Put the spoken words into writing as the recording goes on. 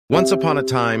Once upon a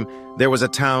time, there was a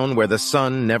town where the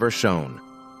sun never shone.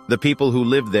 The people who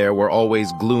lived there were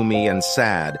always gloomy and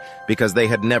sad because they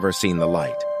had never seen the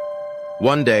light.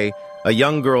 One day, a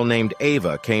young girl named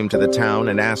Ava came to the town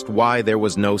and asked why there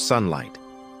was no sunlight.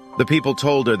 The people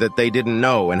told her that they didn't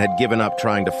know and had given up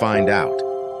trying to find out.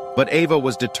 But Ava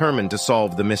was determined to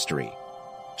solve the mystery.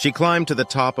 She climbed to the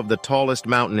top of the tallest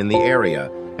mountain in the area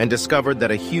and discovered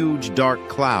that a huge dark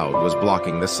cloud was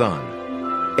blocking the sun.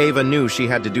 Ava knew she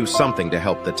had to do something to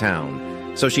help the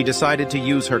town, so she decided to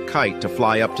use her kite to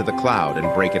fly up to the cloud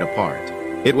and break it apart.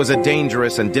 It was a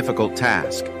dangerous and difficult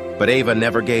task, but Ava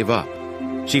never gave up.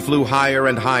 She flew higher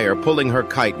and higher, pulling her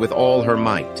kite with all her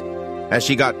might. As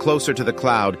she got closer to the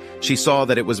cloud, she saw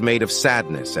that it was made of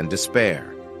sadness and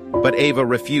despair. But Ava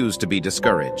refused to be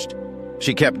discouraged.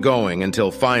 She kept going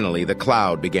until finally the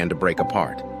cloud began to break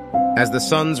apart. As the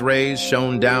sun's rays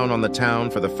shone down on the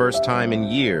town for the first time in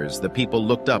years, the people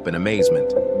looked up in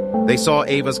amazement. They saw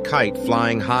Ava's kite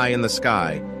flying high in the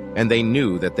sky, and they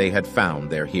knew that they had found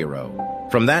their hero.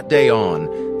 From that day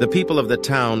on, the people of the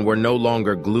town were no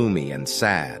longer gloomy and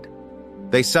sad.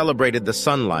 They celebrated the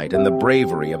sunlight and the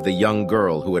bravery of the young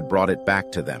girl who had brought it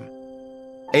back to them.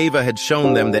 Ava had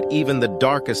shown them that even the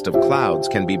darkest of clouds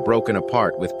can be broken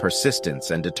apart with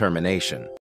persistence and determination.